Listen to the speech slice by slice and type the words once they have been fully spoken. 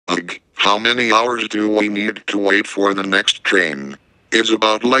How many hours do we need to wait for the next train? It's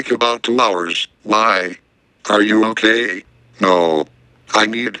about 2 hours. Why? Are you okay? No. I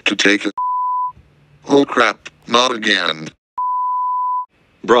need to take a... Oh crap, not again.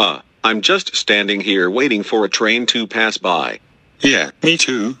 Bruh, I'm just standing here waiting for a train to pass by. Yeah, me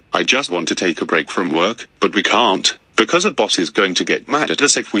too. I just want to take a break from work, but we can't, because a boss is going to get mad at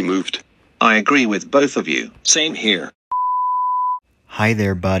us if we moved. I agree with both of you. Same here. Hi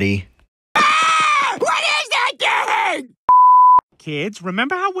there, buddy. What is that thing? Kids,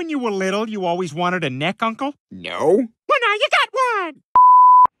 remember how when you were little you always wanted a neck uncle? No. Well, now you got one!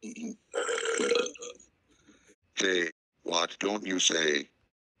 Hey, what don't you say?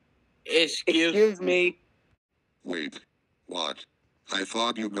 Excuse me. Wait, what? I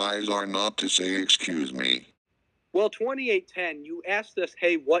thought you guys are not to say excuse me. Well, 2810, you asked us,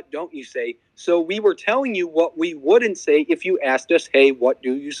 hey, what don't you say? So we were telling you what we wouldn't say if you asked us, hey, what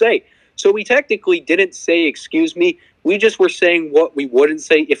do you say? So we technically didn't say excuse me. We just were saying what we wouldn't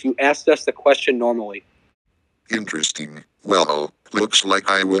say if you asked us the question normally. Interesting. Well, looks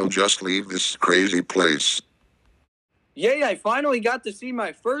like I will just leave this crazy place. Yay, I finally got to see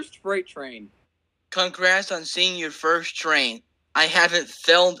my first freight train. Congrats on seeing your first train. I haven't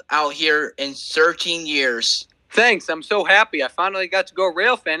filmed out here in 13 years. Thanks, I'm so happy. I finally got to go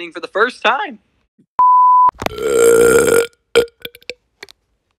rail fanning for the first time.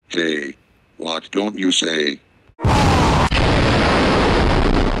 Hey, what don't you say?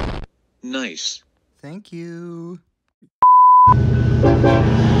 Nice. Thank you.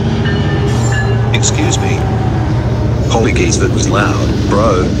 Excuse me. Holy geez, that was loud.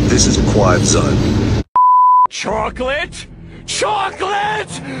 Bro, this is a quiet zone. Chocolate?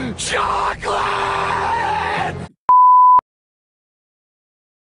 Chocolate! Chocolate!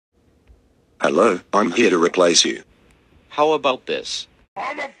 Hello, I'm here to replace you. How about this?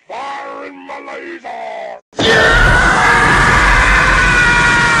 I'm a fire in my laser!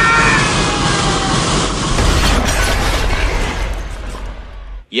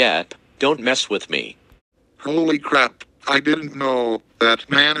 Yep, don't mess with me. Holy crap, I didn't know that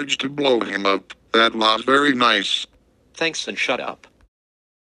managed to blow him up. That was very nice. Thanks and shut up.